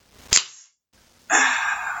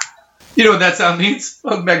You know what that sound means?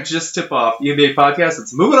 Welcome back to Just Tip Off, the NBA podcast.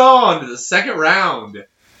 Let's move it on to the second round.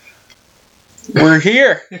 We're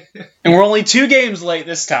here, and we're only 2 games late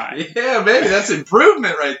this time. Yeah, baby, that's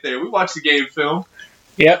improvement right there. We watched the game film.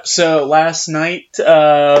 Yep, so last night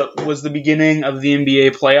was the beginning of the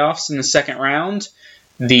NBA playoffs in the second round.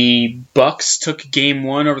 The Bucks took game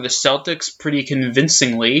 1 over the Celtics pretty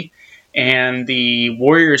convincingly, and the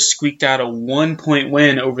Warriors squeaked out a 1-point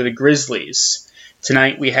win over the Grizzlies.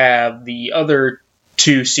 Tonight we have the other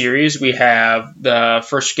 2 series. We have the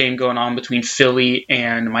first game going on between Philly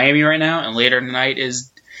and Miami right now, and later tonight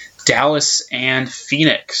is Dallas and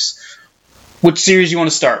Phoenix. Which series you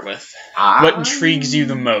want to start with? What intrigues you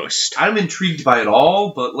the most? I'm intrigued by it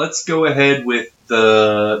all, but let's go ahead with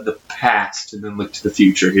the past and then look to the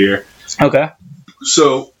future here. Okay.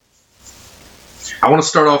 So, I want to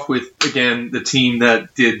start off with, again, the team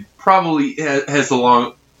that did probably has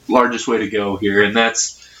the largest way to go here, and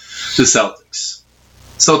that's the Celtics.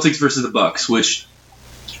 Celtics versus the Bucks, which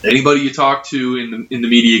anybody you talk to in the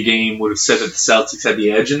media game would have said that the Celtics had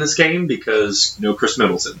the edge in this game because Chris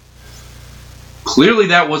Middleton. Clearly,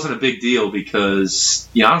 that wasn't a big deal because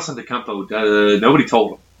Giannis Antetokounmpo, nobody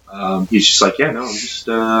told him. He's just like, I'm just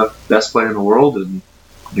best player in the world, and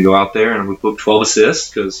I'm going to go out there and I'm going to put 12 assists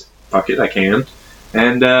because, fuck it, I can.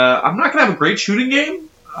 And I'm not going to have a great shooting game,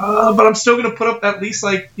 but I'm still going to put up at least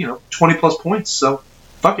 20-plus points, so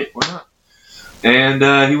fuck it, why not?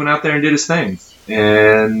 And he went out there and did his thing.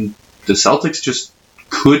 And the Celtics just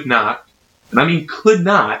could not, and I mean could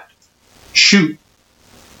not, shoot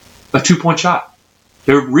a 2-point shot.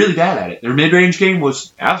 They were really bad at it. Their mid-range game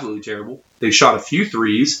was absolutely terrible. They shot a few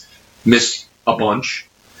threes, missed a bunch,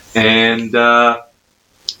 and that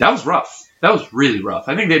was rough. That was really rough.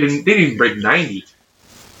 I think they didn't even break 90.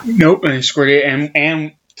 Nope, and they scored it.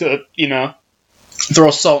 And to throw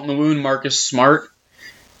salt in the wound, Marcus Smart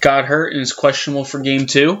got hurt and is questionable for game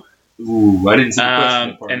 2. Ooh, I didn't see the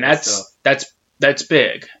questionable part. And that's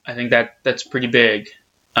big. I think that's pretty big.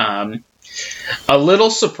 A little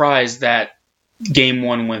surprised that game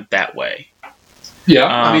 1 went that way.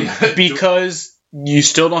 Yeah, because you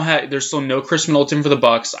still don't have. There's still no Chris Middleton for the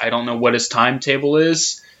Bucks. I don't know what his timetable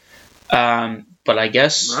is. But I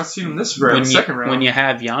guess I've seen him this round, second round. When you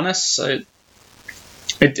have Giannis,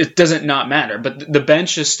 it doesn't not matter. But the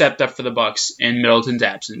bench has stepped up for the Bucks in Middleton's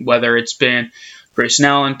absence. Whether it's been Grayson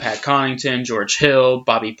Allen, Pat Connaughton, George Hill,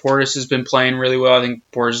 Bobby Portis has been playing really well. I think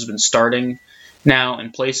Portis has been starting now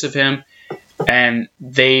in place of him, and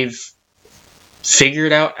they've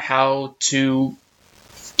figured out how to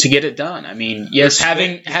get it done. I mean, yes,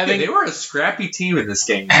 having they were a scrappy team in this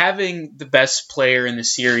game. Having the best player in the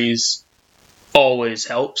series always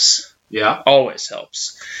helps. Yeah, always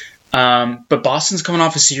helps. But Boston's coming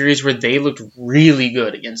off a series where they looked really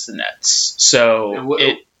good against the Nets, so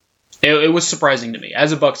it was surprising to me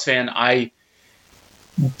as a Bucks fan. I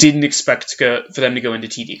didn't expect for them to go into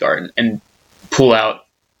TD Garden and pull out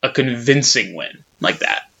a convincing win like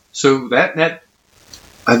that. So that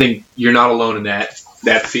I think you're not alone in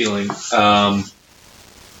that feeling.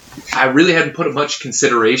 I really hadn't put much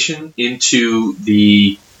consideration into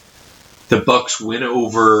the Bucks win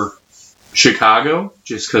over Chicago,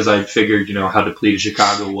 just because I figured how depleted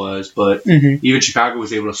Chicago was. But even Chicago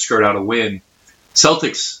was able to skirt out a win.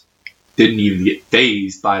 Celtics didn't even get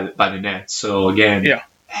phased by the Nets. So again,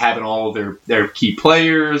 having all of their key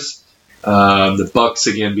players, the Bucks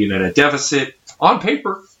again being at a deficit on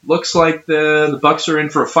paper. Looks like the Bucks are in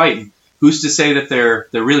for a fight. And who's to say that they're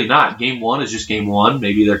really not? Game 1 is just game 1.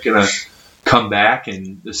 Maybe they're going to come back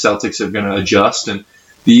and the Celtics are going to adjust. And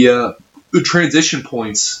the transition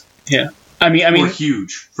points were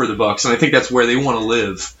huge for the Bucks. And I think that's where they want to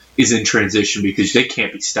live is in transition because they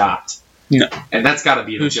can't be stopped. No. And that's got to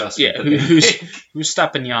be an adjustment. Yeah, who's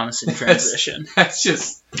stopping Giannis in transition? That's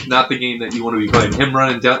just not the game that you want to be playing. Him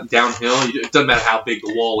running downhill, it doesn't matter how big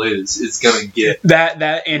the wall is, it's going to get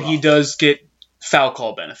that and he does get foul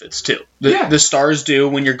call benefits too. The Stars do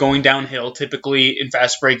when you're going downhill. Typically in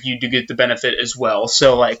fast break, you do get the benefit as well.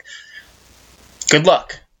 So good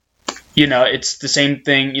luck. It's the same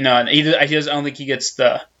thing. And I don't think he gets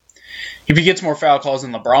if he gets more foul calls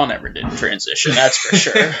than LeBron ever did in transition, that's for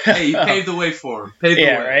sure. Hey, you paved the way for him. Paved the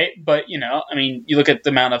way. Right? But, you look at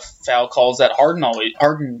the amount of foul calls that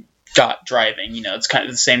Harden got driving. It's kind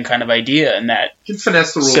of the same kind of idea in that. You can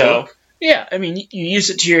finesse the rule book. Yeah, you use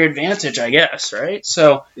it to your advantage, I guess, right?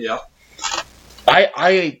 So, yeah.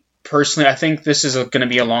 I personally, I think this is going to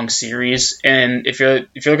be a long series. And if you're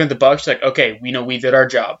looking at the Bucks, okay, we did our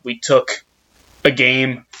job. We took a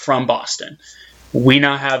game from Boston. We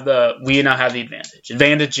now have the advantage.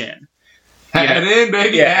 Advantage in. Add in,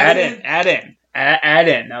 baby. Yeah, add in. add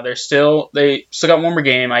in. Now they still got one more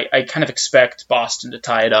game. I kind of expect Boston to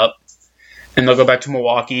tie it up, and they'll go back to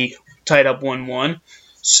Milwaukee, tied up 1-1.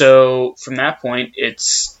 So from that point,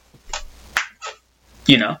 it's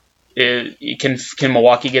can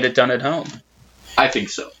Milwaukee get it done at home? I think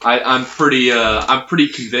so. I'm pretty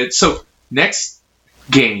convinced. So next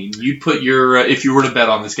game, you'd put your if you were to bet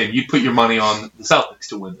on this game, you'd put your money on the Celtics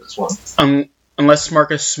to win this one. Unless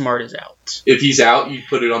Marcus Smart is out. If he's out, you'd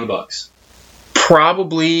put it on the Bucks.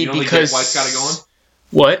 Probably because Derek White's got it going.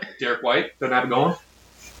 What? Derek White doesn't have it going.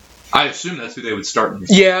 I assume that's who they would start.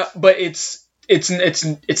 Yeah, but it's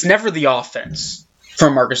never the offense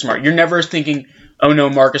from Marcus Smart. You're never thinking, oh no,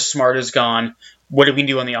 Marcus Smart is gone. What do we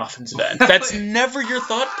do on the offensive end? That's never your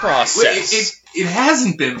thought process. It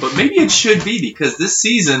hasn't been, but maybe it should be because this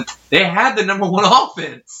season they had the number one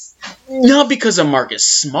offense. Not because of Marcus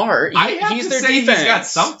Smart. He's their defense. He's got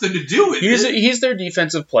something to do with it. He's their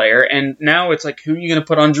defensive player, and now it's like, who are you going to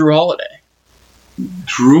put on Drew Holiday?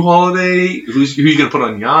 Drew Holiday? Who are you going to put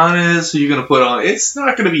on Giannis? Who are you going to put on? It's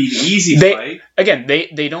not going to be an easy fight. Again,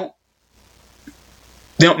 they don't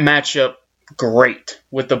match up great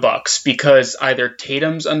with the Bucks because either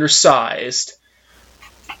Tatum's undersized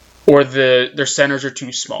or their centers are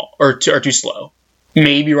too small or too slow.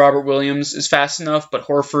 Maybe Robert Williams is fast enough, but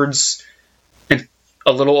Horford's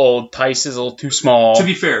a little old. Tice is a little too small. To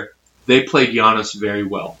be fair, they played Giannis very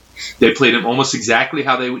well. They played him almost exactly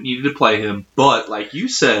how they needed to play him. But like you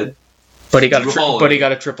said, but he got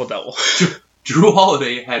a triple double. Drew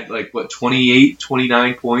Holiday had 28,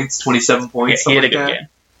 29 points, 27 points. Yeah, he had a good game.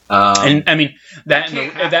 And I mean that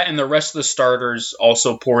and the rest of the starters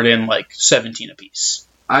also poured in 17 apiece.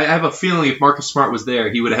 I have a feeling if Marcus Smart was there,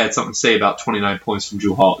 he would have had something to say about 29 points from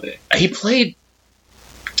Drew Holiday. He played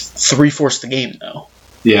 3/4 the game, though.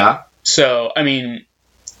 Yeah. So, I mean,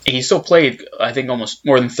 he still played, I think, almost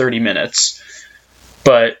more than 30 minutes.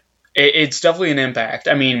 But it's definitely an impact.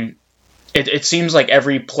 I mean, it seems like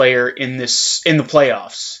every player in the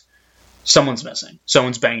playoffs, someone's missing.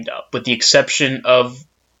 Someone's banged up, with the exception of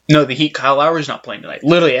the Heat. Kyle Lowry's not playing tonight.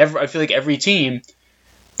 Literally, I feel like every team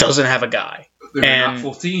doesn't have a guy. They're not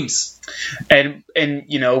full teams. And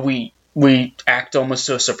we act almost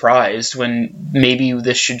so surprised when maybe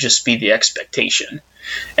this should just be the expectation.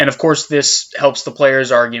 And of course this helps the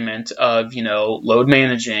players' argument of, load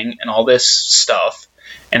managing and all this stuff.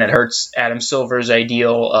 And it hurts Adam Silver's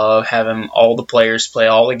ideal of having all the players play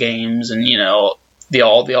all the games and, all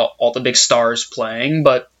the big stars playing,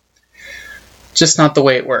 but just not the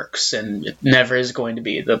way it works, and it never is going to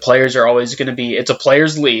be. The players are always going to be... It's a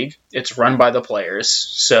players' league. It's run by the players,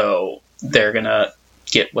 so they're going to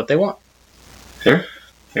get what they want.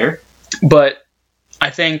 Fair. But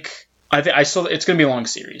I think still it's going to be a long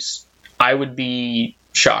series. I would be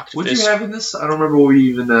shocked. What did you have in this? I don't remember what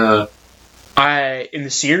we even... in the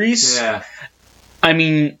series? Yeah. I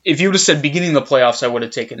mean, if you would have said beginning of the playoffs, I would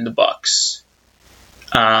have taken the Bucks.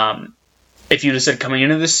 If you'd have said coming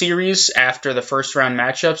into this series after the first round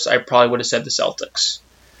matchups, I probably would have said the Celtics.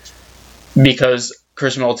 Because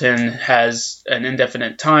Chris Middleton has an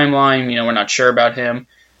indefinite timeline. We're not sure about him.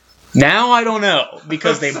 Now I don't know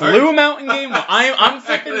because they blew him out in game one. I'm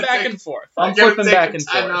flipping back and forth. I'm flipping back and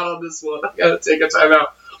forth. I'm out on this one. I gotta take a timeout.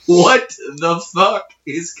 What the fuck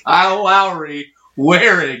is Kyle Lowry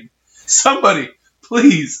wearing? Somebody,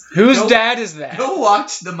 please. Whose dad is that? Go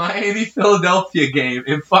watch the Miami-Philadelphia game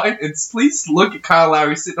and please look at Kyle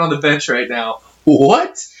Lowry sitting on the bench right now.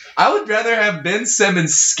 What? I would rather have Ben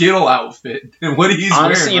Simmons' Skittle outfit than what he's wearing.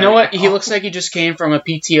 Honestly, you know what? He looks like he just came from a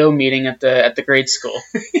PTO meeting at the grade school.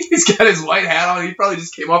 He's got his white hat on. He probably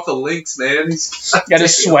just came off the links, man. He's got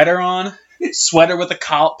his sweater on. Sweater with a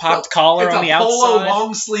popped collar on the outside. It's a polo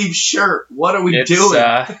long sleeve shirt. What are we doing?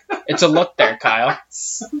 It's a look there, Kyle.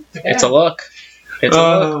 It's a look. It's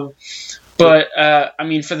a look. But, I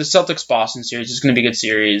mean, for the Celtics-Boston series, it's going to be a good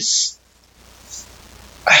series.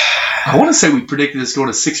 I want to say we predicted this going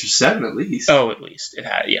to 6 or 7 at least. Oh, at least.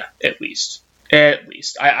 At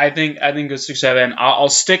least. I think it goes 6-7. I'll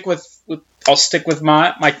stick with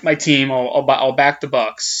my team. I'll back the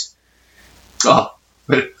Bucks. Oh,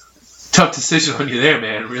 but tough decision on you there,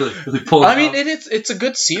 man. Really pulling. I mean, it's a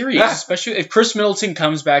good series, especially if Chris Middleton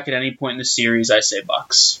comes back at any point in the series. I say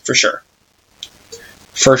Bucks for sure.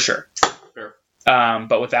 For sure. Fair.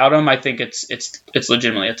 But without him, I think it's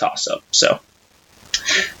legitimately a toss up. So,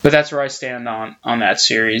 but that's where I stand on that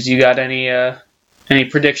series. You got any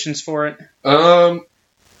predictions for it?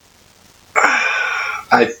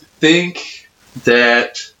 I think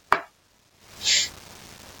that.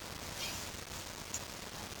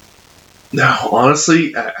 No,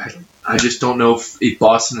 honestly, I just don't know if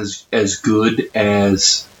Boston is as good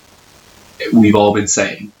as we've all been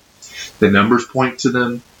saying. The numbers point to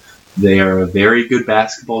them. They are a very good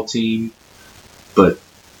basketball team, but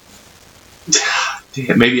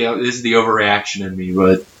maybe this is the overreaction in me,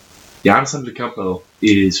 but Giannis Antetokounmpo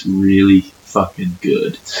is really fucking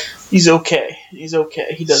good. He's okay. He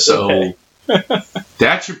does okay.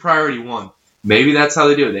 That's your priority one. Maybe that's how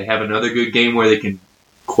they do it. They have another good game where they can,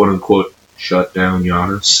 quote unquote, shut down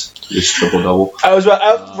Giannis. Just triple double. I was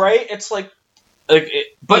about right. It's like but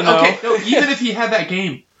okay, no, even if he had that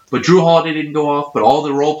game, but Drew Holiday didn't go off, but all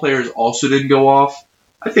the role players also didn't go off,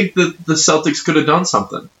 I think the Celtics could have done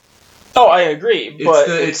something. Oh, I agree. But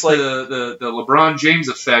it's like the LeBron James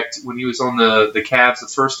effect when he was on the Cavs the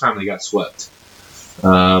first time they got swept.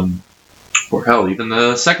 Or hell, even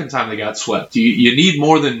the second time they got swept. You need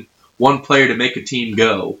more than one player to make a team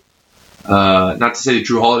go. Not to say that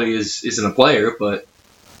Drew Holiday isn't a player, but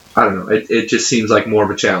I don't know. It just seems like more of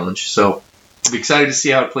a challenge. So I'm excited to see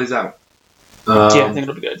how it plays out. Yeah, I think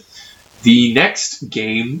it'll be good. The next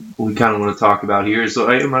game we kind of want to talk about here is,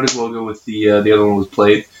 I might as well go with the other one was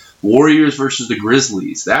played, Warriors versus the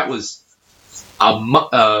Grizzlies. That was a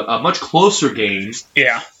much closer game.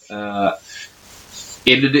 Yeah.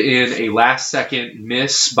 Ended in a last-second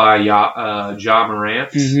miss by Ja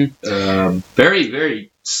Morant. Mm-hmm. Very,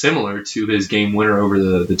 very similar to his game winner over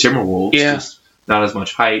the Timberwolves. Yeah. Just not as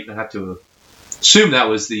much height. I have to assume that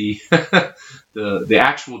was the the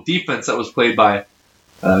actual defense that was played by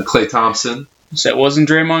Klay Thompson. So it wasn't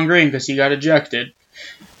Draymond Green because he got ejected.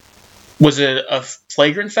 Was it a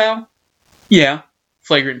flagrant foul? Yeah.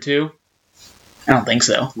 Flagrant 2? I don't think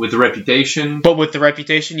so. With the reputation? But with the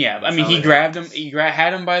reputation, yeah. I mean, he grabbed him. He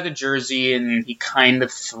had him by the jersey, and he kind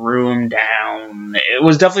of threw him down. It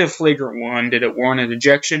was definitely a flagrant one. Did it warrant an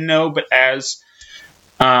ejection? No. But as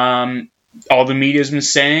all the media's been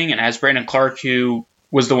saying, and as Brandon Clark, who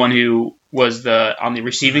was the one who was on the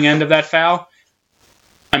receiving end of that foul,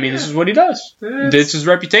 I mean, this is what he does. This is his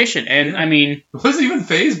reputation. And, I mean... It wasn't even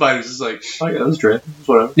fazed by it. It was just like, oh, yeah, that was Dre.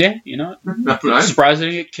 Whatever. Yeah, you know what? Surprised he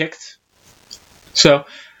didn't get kicked. So,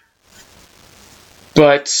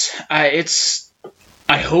 but I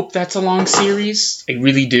hope that's a long series. I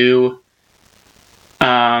really do.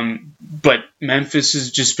 But Memphis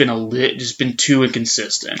has just been too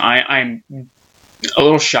inconsistent. I'm a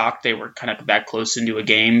little shocked they were kind of that close into a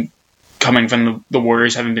game, coming from the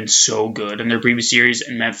Warriors having been so good in their previous series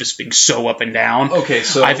and Memphis being so up and down. Okay,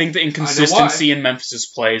 so I think the inconsistency in Memphis's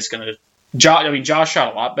play is going to. Josh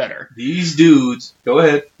shot a lot better. These dudes, go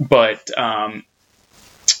ahead. But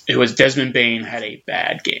it was Desmond Bane had a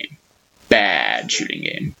bad game, bad shooting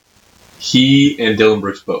game. He and Dylan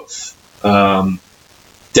Brooks both. I'm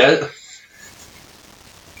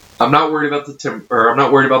not worried about I'm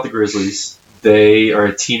not worried about the Grizzlies. They are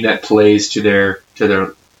a team that plays to their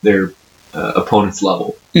opponent's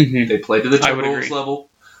level. Mm-hmm. They play to the Timberwolves level.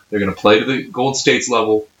 They're going to play to the Golden State's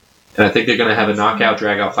level, and I think they're going to have a knockout,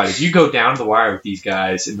 drag-out fight. If you go down the wire with these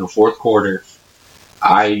guys in the fourth quarter,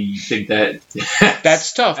 I think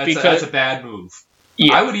that's tough because that's a bad move.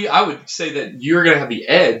 Yeah. I would say that you're going to have the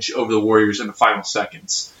edge over the Warriors in the final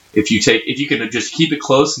seconds. If you can just keep it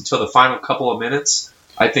close until the final couple of minutes,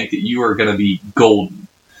 I think that you are going to be golden.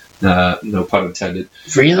 No pun intended.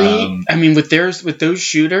 Really? I mean, with those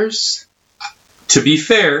shooters. To be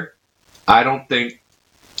fair, I don't think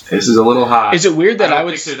this is a little high. Is it weird that I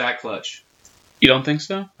would think they're that clutch? You don't think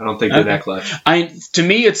so? I don't think they're that clutch. To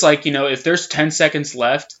me, it's like, if there's 10 seconds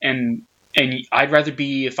left, and I'd rather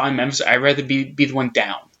be, if I'm Memphis, I'd rather be the one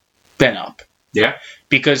down than up. Yeah.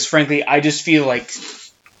 Because frankly, I just feel like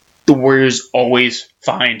the Warriors always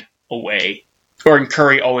find a way, or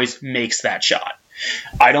Curry always makes that shot.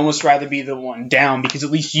 I'd almost rather be the one down because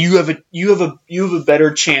at least you have a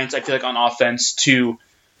better chance, I feel like, on offense to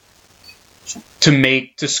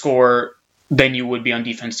score than you would be on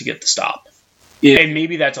defense to get the stop. Yeah. And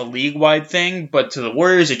maybe that's a league-wide thing, but to the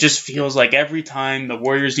Warriors, it just feels like every time the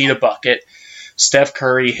Warriors need a bucket, Steph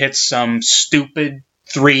Curry hits some stupid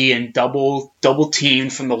three and double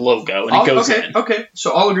teamed from the logo, and it goes in. Okay,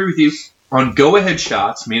 so I'll agree with you on go-ahead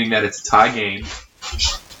shots, meaning that it's a tie game.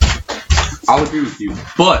 I'll agree with you.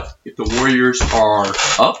 But if the Warriors are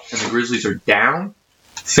up and the Grizzlies are down,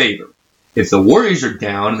 favor. If the Warriors are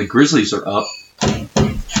down and the Grizzlies are up,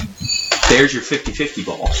 there's your 50-50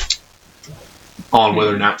 ball on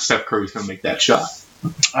whether or not Steph Curry's going to make that shot.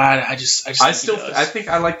 I think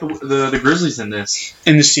I like the Grizzlies in this.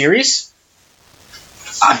 In the series?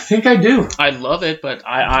 I think I do. I love it, but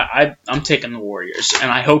I'm taking the Warriors,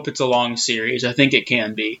 and I hope it's a long series. I think it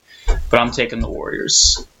can be, but I'm taking the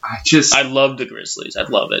Warriors. I love the Grizzlies. I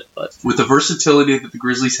love it, but with the versatility that the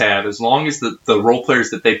Grizzlies have, as long as the role players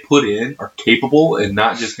that they put in are capable and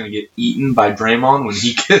not just going to get eaten by Draymond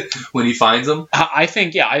when he finds them, I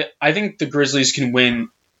think the Grizzlies can win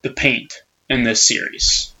the paint in this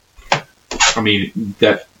series. I mean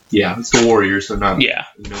it's the Warriors, so not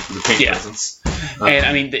for the paint presence. And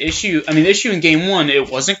I mean the issue in Game 1, it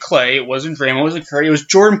wasn't Clay, it wasn't Draymond, it wasn't Curry, it was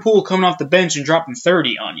Jordan Poole coming off the bench and dropping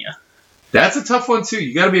 30 on you. That's a tough one too.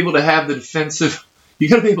 You got to be able to have the defensive. You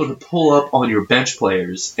got to be able to pull up on your bench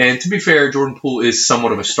players. And to be fair, Jordan Poole is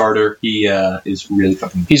somewhat of a starter. He is really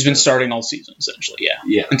fucking. He's been starting all season essentially,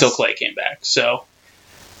 yeah, until Clay came back. So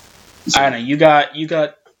I don't know. You got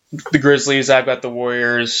the Grizzlies. I've got the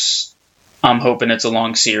Warriors. I'm hoping it's a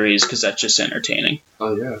long series because that's just entertaining.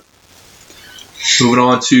 Oh yeah. Moving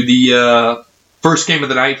on to the first game of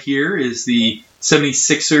the night here is the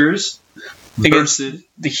 76ers versus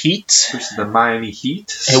the Heat. Versus the Miami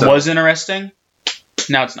Heat. It was interesting.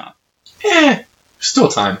 Now it's not. Still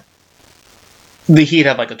time. The Heat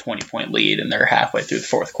have like a 20-point lead, and they're halfway through the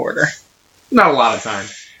fourth quarter. Not a lot of time.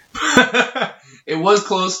 It was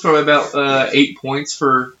close for about 8 points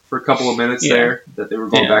for a couple of minutes there that they were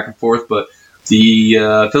going back and forth, but the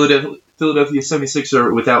Philadelphia 76ers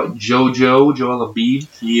are without Joel Embiid.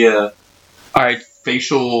 He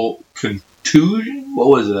facial contusion? What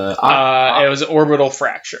was it? It was an orbital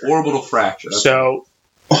fracture. Orbital fracture. Okay. So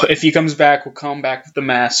if he comes back, we'll come back with the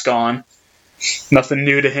mask on. Nothing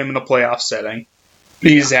new to him in a playoff setting.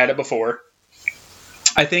 He's had it before.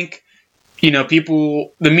 I think, the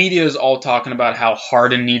media is all talking about how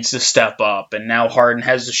Harden needs to step up, and now Harden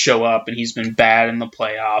has to show up, and he's been bad in the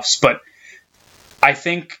playoffs. But I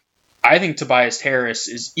think Tobias Harris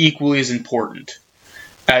is equally as important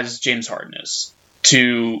as James Harden is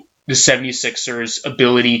to the 76ers'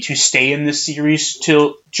 ability to stay in this series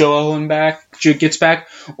till Joel gets back,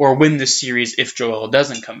 or win this series if Joel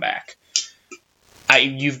doesn't come back.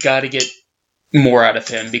 You've got to get more out of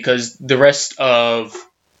him because the rest of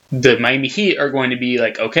the Miami Heat are going to be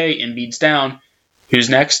like, okay, Embiid's down. Who's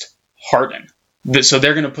next? Harden. So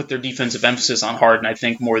they're going to put their defensive emphasis on Harden, I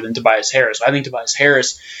think, more than Tobias Harris. I think Tobias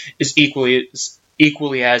Harris is equally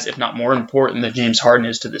as, if not more important than James Harden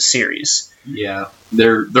is to this series. Yeah,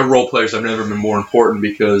 their role players have never been more important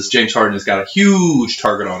because James Harden has got a huge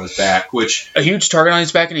target on his back, a huge target on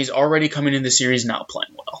his back, and he's already coming in the series not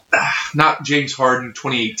playing well. Not James Harden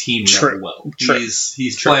 2018 True. well. True.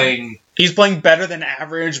 He's True. playing. He's playing better than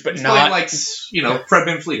average, but not like Fred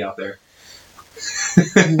VanVleet out there.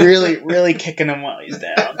 really, really kicking him while he's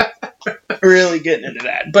down. Really getting into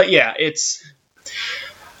that. But yeah,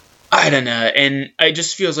 I don't know. And it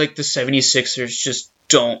just feels like the 76ers just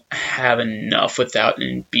don't have enough without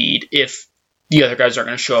Embiid if the other guys aren't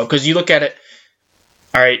going to show up. Because you look at it,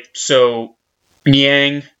 all right, so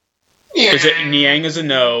Niang is a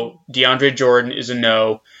no. DeAndre Jordan is a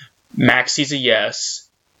no. Maxi's a yes.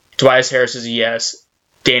 Tobias Harris is a yes.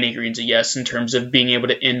 Danny Green's a yes in terms of being able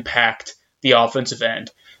to impact the offensive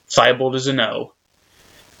end. Thibault is a no.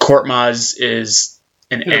 Korkmaz is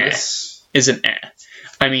an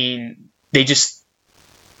I mean, they just,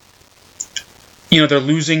 they're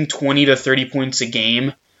losing 20 to 30 points a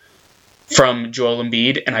game from Joel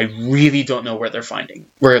Embiid, and I really don't know where they're going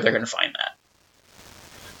to find that.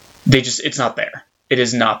 It's not there. It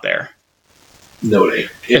is not there. No,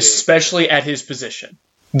 it ain't. Especially at his position.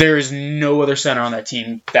 There is no other center on that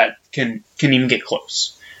team that can even get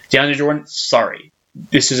close. DeAndre Jordan, sorry.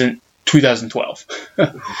 This isn't 2012.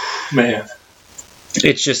 Man.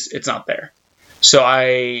 It's not there. So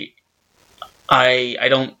I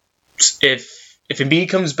don't, if Embiid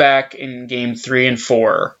comes back in game 3 and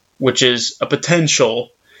 4, which is a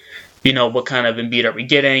potential, what kind of Embiid are we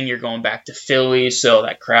getting? You're going back to Philly, so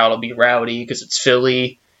that crowd will be rowdy because it's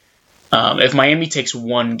Philly. If Miami takes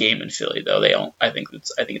one game in Philly, though, I think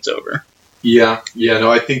it's over. Yeah,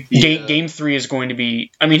 no, I think game 3 is going to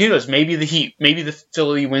be. I mean, who knows? Maybe the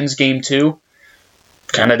Philly wins game 2.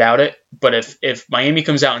 Kind of doubt it. But if Miami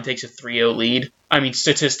comes out and takes a 3-0 lead, I mean,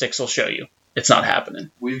 statistics will show you it's not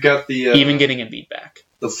happening. We've got the even getting Embiid back.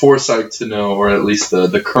 The foresight to know, or at least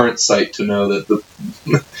the current sight to know that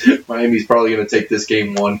the Miami's probably going to take this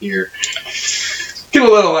game 1 here. Get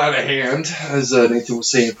a little out of hand, as Nathan was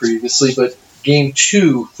saying previously, but game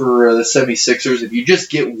 2 for the 76ers, if you just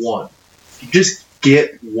get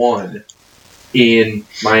one in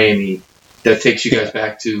Miami, that takes you guys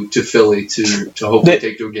back to Philly to hopefully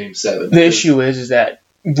take to a game 7. The issue is that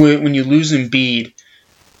when you lose Embiid,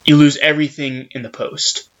 you lose everything in the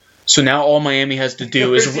post. So now all Miami has to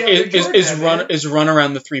do is Jordan run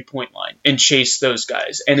around the 3-point line and chase those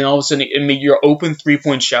guys, and then all of a sudden, your open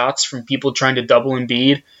 3-point shots from people trying to double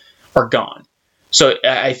Embiid are gone. So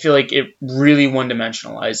I feel like it really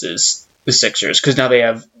one-dimensionalizes the Sixers because now they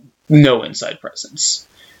have no inside presence,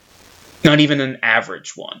 not even an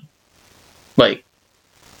average one. Like,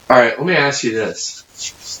 all right, let me ask you this: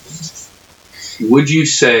 would you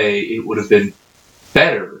say it would have been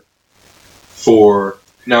better for?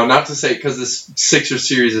 Now, not to say, because this Sixers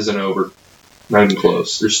series isn't over. Not even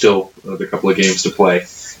close. There's still another couple of games to play.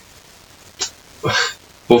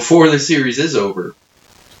 Before the series is over,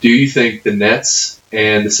 do you think the Nets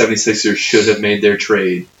and the 76ers should have made their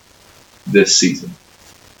trade this season?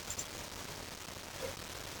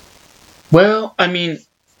 Well, I mean,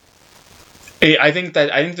 I think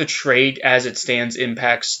the trade as it stands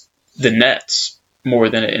impacts the Nets more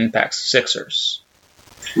than it impacts the Sixers.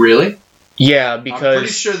 Really? Yeah, because I'm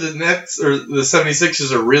pretty sure the Nets or the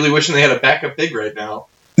 76ers are really wishing they had a backup big right now.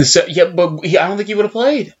 Yeah, but I don't think he would have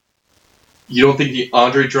played. You don't think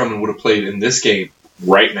Andre Drummond would have played in this game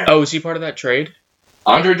right now? Oh, is he part of that trade?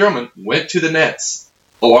 Andre Drummond went to the Nets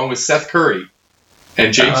along with Seth Curry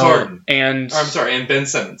and James Harden. And Ben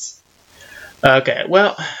Simmons. Okay,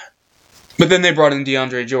 well, but then they brought in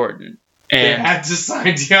DeAndre Jordan. And they had to sign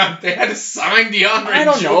DeAndre I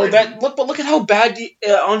don't Jordan. know. Look at how bad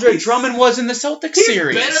Andre Drummond was in the Celtics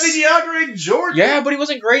series. He's better than DeAndre Jordan. Yeah, but he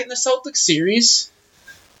wasn't great in the Celtics series.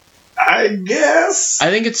 I guess. I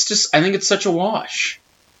think it's such a wash.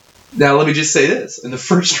 Now, let me just say this. In the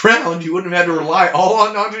first round, you wouldn't have had to rely all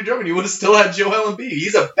on Andre Drummond. You would have still had Joel Embiid.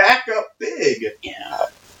 He's a backup big. Yeah.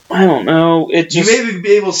 I don't know. You maybe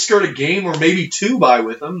be able to skirt a game or maybe two by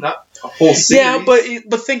with him, not a whole series. Yeah,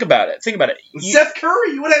 but think about it. Seth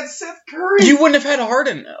Curry. You would have Seth Curry. You wouldn't have had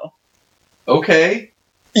Harden, though. Okay.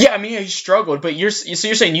 Yeah, I mean, he struggled, but you're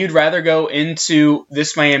saying you'd rather go into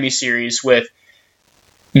this Miami series with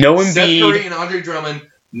no Embiid, Seth Curry and Andre Drummond,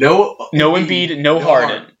 no Embiid, no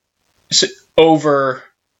Harden, so, over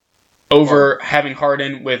having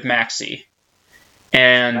Harden with Maxey.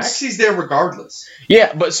 And Maxey's there regardless.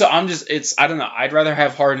 Yeah, but so I don't know. I'd rather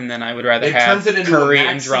have Harden than I would rather have Curry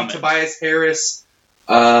and Drummond. Tobias Harris,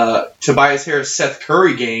 Seth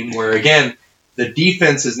Curry game where again the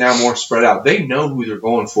defense is now more spread out. They know who they're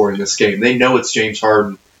going for in this game. They know it's James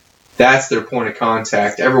Harden. That's their point of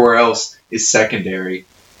contact. Everywhere else is secondary.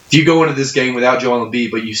 If you go into this game without Joel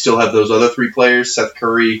Embiid, but you still have those other three players, Seth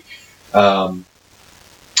Curry, Tobias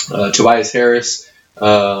Harris,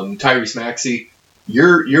 Tyrese Maxey,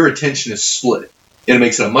 your attention is split. And it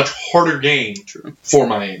makes it a much harder game for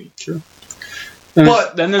Miami. True.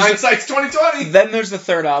 But then hindsight's 2020. Then there's the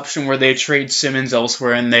third option where they trade Simmons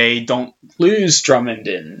elsewhere and they don't lose Drummond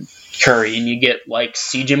and Curry, and you get like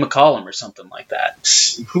C.J. McCollum or something like that.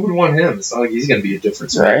 Who would want him? It's not like he's going to be a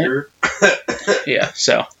difference maker. Yeah,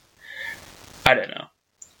 so I don't know.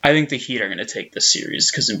 I think the Heat are going to take this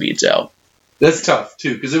series because Embiid's out. That's tough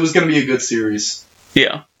too because it was going to be a good series.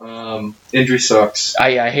 Yeah. Injury sucks.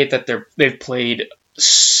 I hate that they've played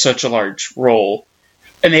such a large role.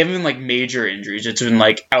 And they haven't been like major injuries. It's been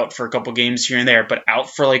like out for a couple games here and there, but out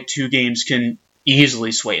for like 2 games can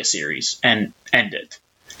easily sway a series and end it.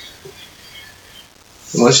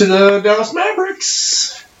 Unless you're the Dallas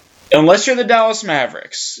Mavericks. Unless you're the Dallas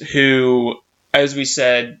Mavericks, who, as we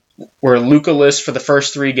said, were Luka-less for the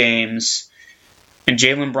first 3 games, and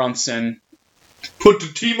Jalen Brunson put the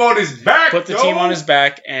team on his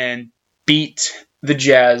back and beat the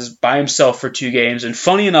Jazz by himself for 2 games. And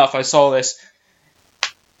funny enough, I saw this.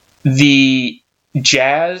 The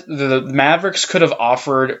Mavericks could have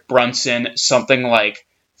offered Brunson something like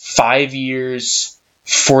 5 years,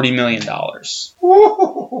 $40 million.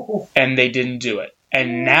 Whoa. And they didn't do it.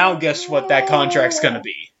 And now guess what that contract's going to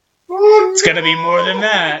be? It's going to be more than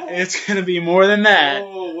that. It's going to be more than that.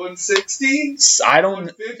 160? I don't...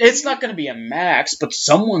 150? It's not going to be a max, but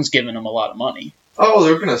someone's giving him a lot of money. Oh,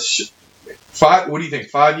 they're going to... What do you think,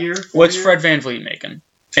 5 years? What's Fred VanVleet making?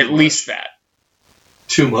 At least that.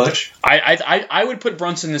 Too much? I would put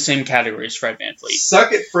Brunson in the same category as Fred VanVleet.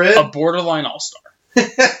 Suck it, Fred. A borderline all-star.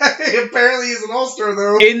 Apparently he's an all-star,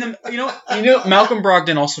 though. You know, Malcolm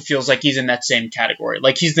Brogdon also feels like he's in that same category.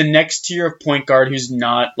 Like, he's the next tier of point guard who's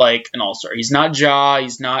not, like, an all-star. He's not Ja,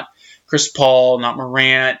 he's not Chris Paul, not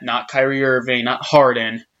Morant, not Kyrie Irving, not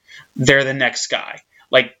Harden. They're the next guy.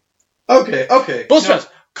 Like... Okay. Bullshit.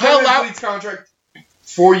 Kyle Lowry's contract,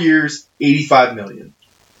 4 years, $85 million.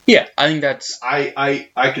 Yeah, I think that's... I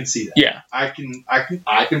can see that. Yeah. I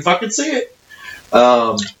can fucking see it.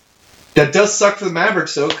 That does suck for the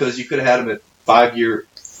Mavericks, though, because you could have had him at 5 year,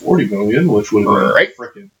 $40 million, which would have been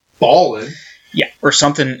freaking balling. Yeah, or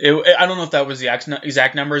something. I don't know if that was the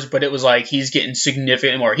exact numbers, but it was like he's getting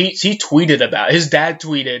significantly more. He tweeted about his dad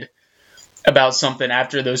tweeted about something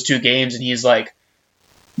after those 2 games, and he's like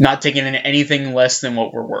not taking in anything less than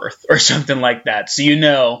what we're worth or something like that. So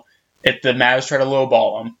if the Mavs try to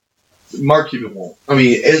lowball him, Mark Cuban won't. I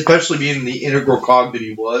mean, especially being the integral cog that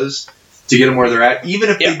he was to get them where they're at. Even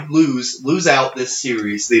if they lose out this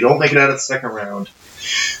series, they don't make it out of the second round.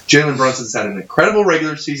 Jalen Brunson's had an incredible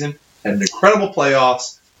regular season, had an incredible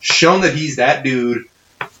playoffs, shown that he's that dude.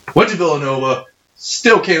 Went to Villanova,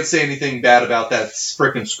 still can't say anything bad about that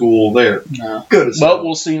frickin' school. They're good as hell. Well,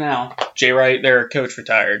 we'll see now. Jay Wright, their coach,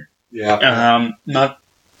 retired. Yeah.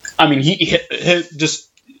 He just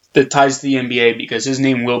that ties to the NBA because his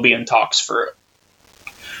name will be in talks for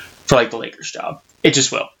like the Lakers job. It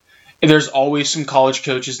just will. There's always some college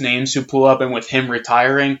coaches' names who pull up, and with him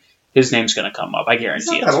retiring, his name's going to come up. I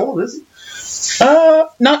guarantee it. He's not that old, is he?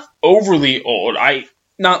 Not overly old.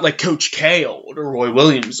 Not like Coach K old or Roy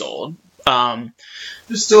Williams old.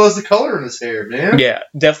 He still has the color in his hair, man. Yeah,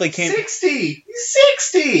 definitely came. 60. He's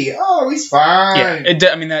 60. Oh, he's fine. Yeah, he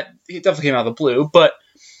definitely came out of the blue. But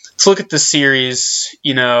let's look at the series.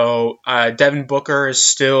 Devin Booker is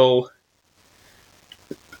still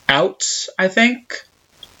out. I think.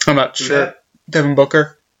 I'm not sure. Devin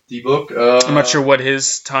Booker. D-Book. I'm not sure what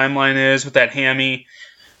his timeline is with that hammy.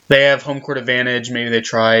 They have home court advantage. Maybe they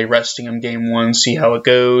try resting him game 1, see how it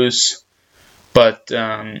goes. But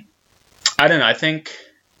I don't know. I think,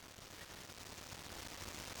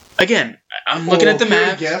 again, I'm looking at the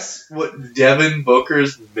map. Can you guess what Devin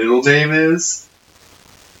Booker's middle name is?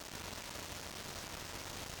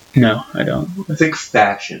 No, I don't. I think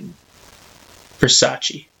Fashion.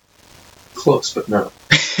 Versace. Close, but no.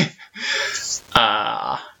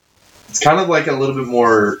 It's kind of like a little bit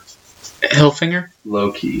more Hilfiger?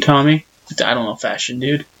 Low-key. Tommy? I don't know fashion,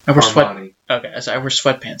 dude. I wear Armani. Okay, so I wear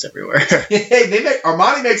sweatpants everywhere. Hey,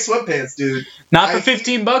 Armani makes sweatpants, dude. Not for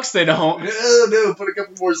 $15, they don't. No, put a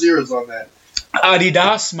couple more zeros on that.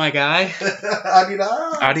 Adidas, my guy.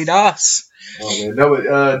 Adidas. Oh, man. No,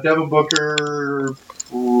 but Devin Booker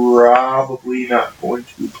probably not going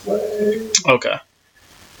to play. Okay.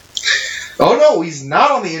 Oh, no, he's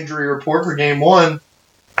not on the injury report for game 1.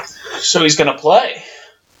 So he's going to play.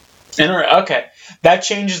 Okay. That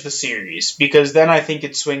changes the series because then I think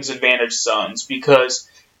it swings advantage Suns because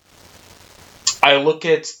I look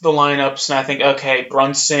at the lineups and I think, okay,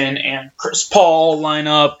 Brunson and Chris Paul line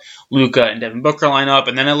up, Luka and Devin Booker line up,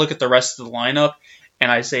 and then I look at the rest of the lineup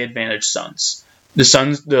and I say advantage Suns. The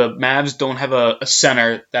Mavs don't have a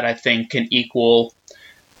center that I think can equal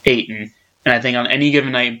Ayton, and I think on any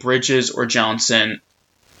given night, Bridges or Johnson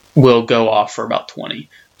will go off for about 20.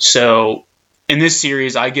 So in this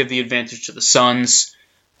series, I give the advantage to the Suns.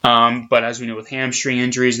 But as we know with hamstring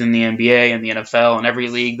injuries in the NBA and the NFL and every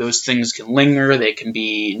league, those things can linger. They can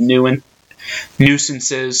be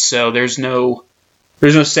nuisances. So there's no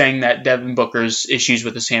saying that Devin Booker's issues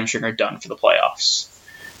with his hamstring are done for the playoffs.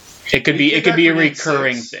 It could be a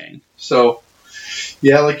recurring thing. So,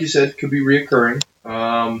 yeah, like you said, could be reoccurring.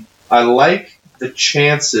 I like the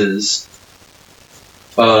chances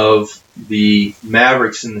of the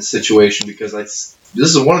Mavericks in this situation because this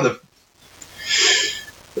is one of the.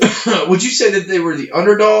 Would you say that they were the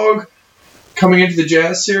underdog coming into the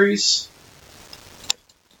Jazz series?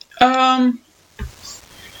 And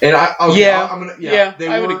they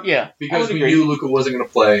were because we knew Luka wasn't going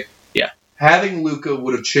to play. Yeah, having Luka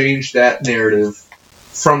would have changed that narrative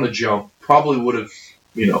from the jump. Probably would have,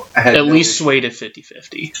 at least swayed it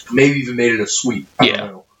 50-50. Maybe even made it a sweep. I don't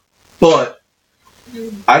know. But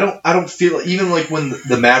I don't feel even like when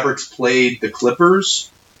the Mavericks played the Clippers,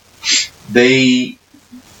 they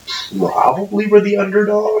probably were the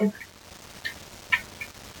underdog.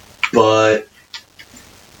 But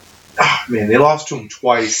they lost to them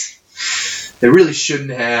twice. They really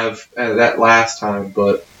shouldn't have that last time,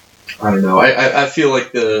 but I don't know. I feel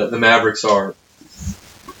like the Mavericks they're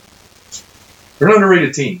an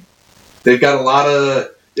underrated team. They've got a lot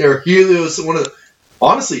of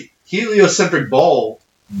heliocentric ball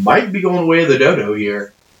might be going the way of the dodo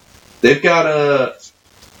here. They've got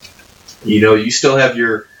you still have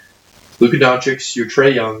your Luka Doncic, your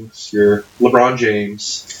Trae Youngs, your LeBron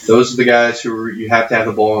James. Those are the guys who you have to have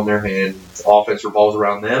the ball in their hand. The offense revolves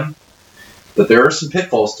around them. But there are some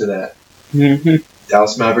pitfalls to that. Mm-hmm.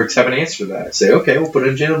 Dallas Mavericks have an answer to that. Say, okay, we'll put it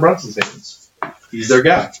in Jalen Brunson's hands. He's their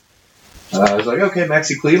guy. I was like, okay,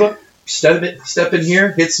 Maxi Kleber, step in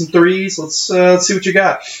here, hit some threes. Let's see what you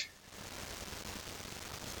got.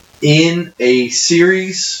 In a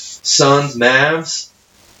series, Suns, Mavs,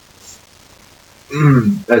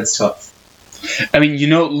 that's tough. I mean,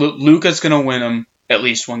 Luka's going to win him at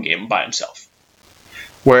least one game by himself.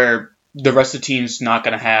 Where the rest of the team's not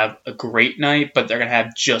going to have a great night, but they're going to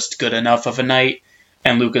have just good enough of a night,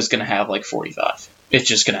 and Luka's going to have like 45. It's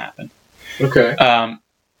just going to happen. Okay.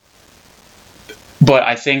 But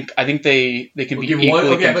I think they can be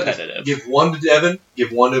equally competitive. Give one to Devin.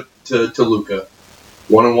 Give one to Luka.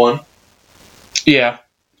 1-1. Yeah.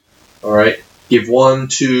 All right. Give one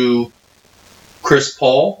to Chris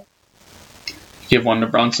Paul. Give one to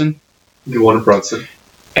Brunson. Give one to Brunson.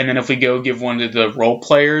 And then if we give one to the role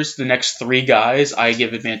players, the next 3 guys, I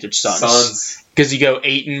give advantage Suns. Because you go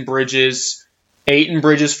Ayton, Bridges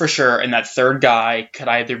for sure, and that third guy could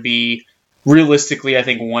either be, realistically, I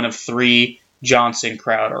think one of 3, Johnson,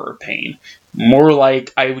 Crowder, or Payne. More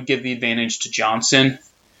like I would give the advantage to Johnson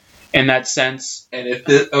in that sense. And if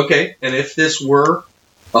the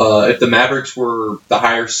Mavericks were the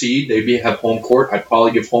higher seed, they'd have home court. I'd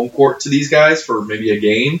probably give home court to these guys for maybe a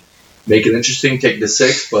game. Make it interesting, take it to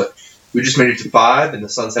 6, but we just made it to 5, and the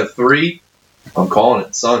Suns have 3. I'm calling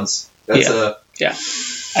it Suns. Yeah,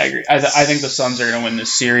 I agree. I think the Suns are going to win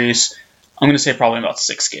this series. I'm going to say probably about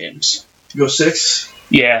 6 games. You go 6?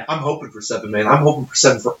 Yeah. I'm hoping for 7, man. I'm hoping for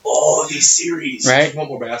 7 for all of these series. Right? I just want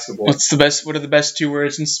more basketball. What are the best 2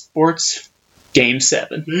 words in sports? Game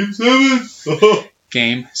 7. Game 7?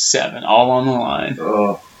 Game 7. All on the line.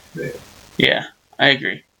 Oh, man. Yeah, I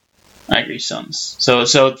agree, Suns. So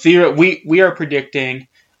we are predicting.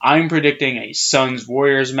 I'm predicting a Suns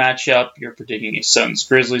Warriors matchup. You're predicting a Suns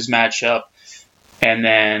Grizzlies matchup, and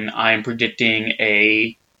then I'm predicting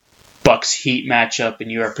a Bucks Heat matchup,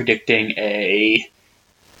 and you are predicting a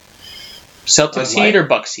Celtics Heat or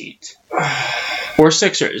Bucks Heat or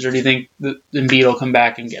Sixers. Or do you think the Embiid will come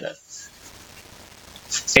back and get it?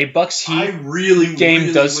 A Bucks Heat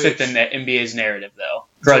game does fit the NBA's narrative, though.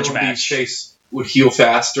 Grudge match. Face would heal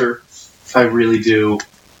faster. I really do.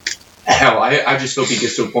 Hell, I just hope he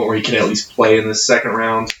gets to a point where he can at least play in the second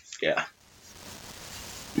round. Yeah.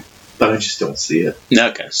 But I just don't see it.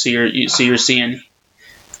 Okay, so you're seeing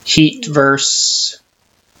Heat versus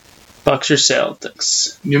Bucks or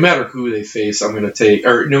Celtics. No matter who they face, I'm going to take,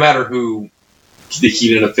 or no matter who the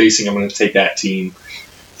Heat end up facing, I'm going to take that team.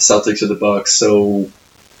 Celtics or the Bucks. So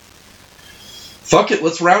fuck it,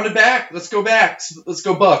 let's round it back. Let's go back. Let's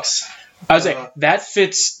go Bucks. I was like, that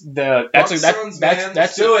fits the.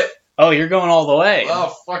 Let's do it. Oh, you're going all the way.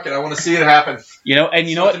 Oh, fuck it. I want to see it happen. You know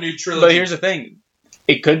what? The new trilogy. But here's the thing.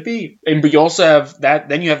 It could be. But you also have that.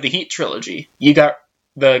 Then you have the Heat trilogy. You got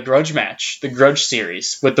the Grudge match, the Grudge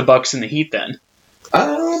series with the Bucks and the Heat then.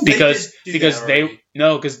 Because they would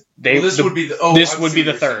be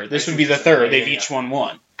the third. This would be the third. They've each won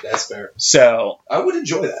one. That's fair. So I would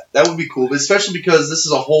enjoy that. That would be cool, especially because this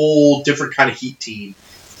is a whole different kind of Heat team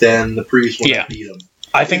than the previous one that beat them.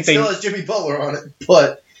 I think they still has Jimmy Butler on it,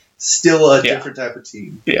 but still a different type of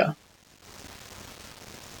team. Yeah.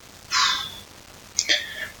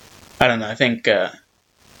 I don't know. I think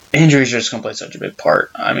injuries are just going to play such a big part.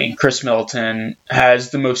 I mean, Chris Middleton has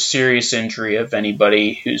the most serious injury of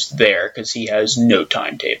anybody who's there because he has no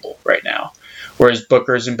timetable right now. Whereas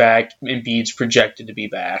Booker's back, Embiid's projected to be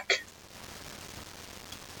back.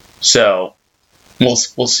 So we'll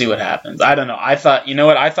see what happens. I don't know. I thought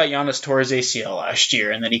Giannis tore his ACL last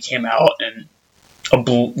year, and then he came out and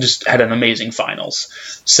just had an amazing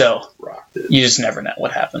finals. So you just never know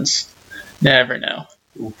what happens. Never know.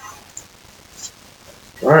 Oof.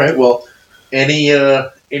 All right. Well,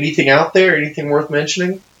 anything out there? Anything worth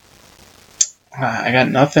mentioning? I got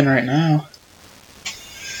nothing right now.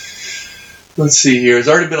 Let's see here. There's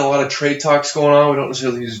already been a lot of trade talks going on. We don't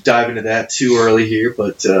necessarily need to dive into that too early here,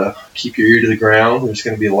 but keep your ear to the ground. There's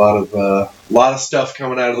going to be a lot of stuff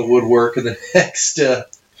coming out of the woodwork in the next. I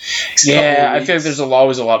feel like there's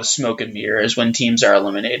always a lot of smoke and mirrors when teams are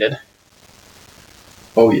eliminated.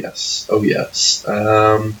 Oh yes.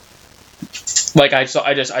 Like I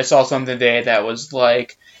saw something today that was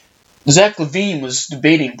like Zach LaVine was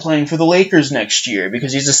debating playing for the Lakers next year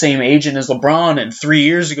because he's the same agent as LeBron, and 3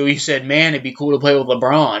 years ago he said, "Man, it'd be cool to play with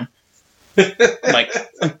LeBron." I'm like,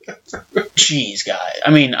 geez, guy. I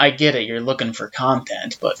mean, I get it. You're looking for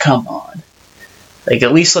content, but come on. Like,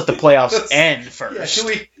 at least let the playoffs end first.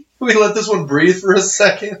 Yeah, can we let this one breathe for a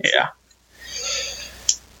second? Yeah.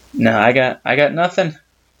 No, I got nothing.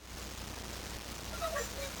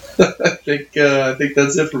 I think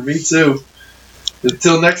that's it for me too.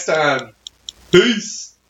 Until next time. Peace.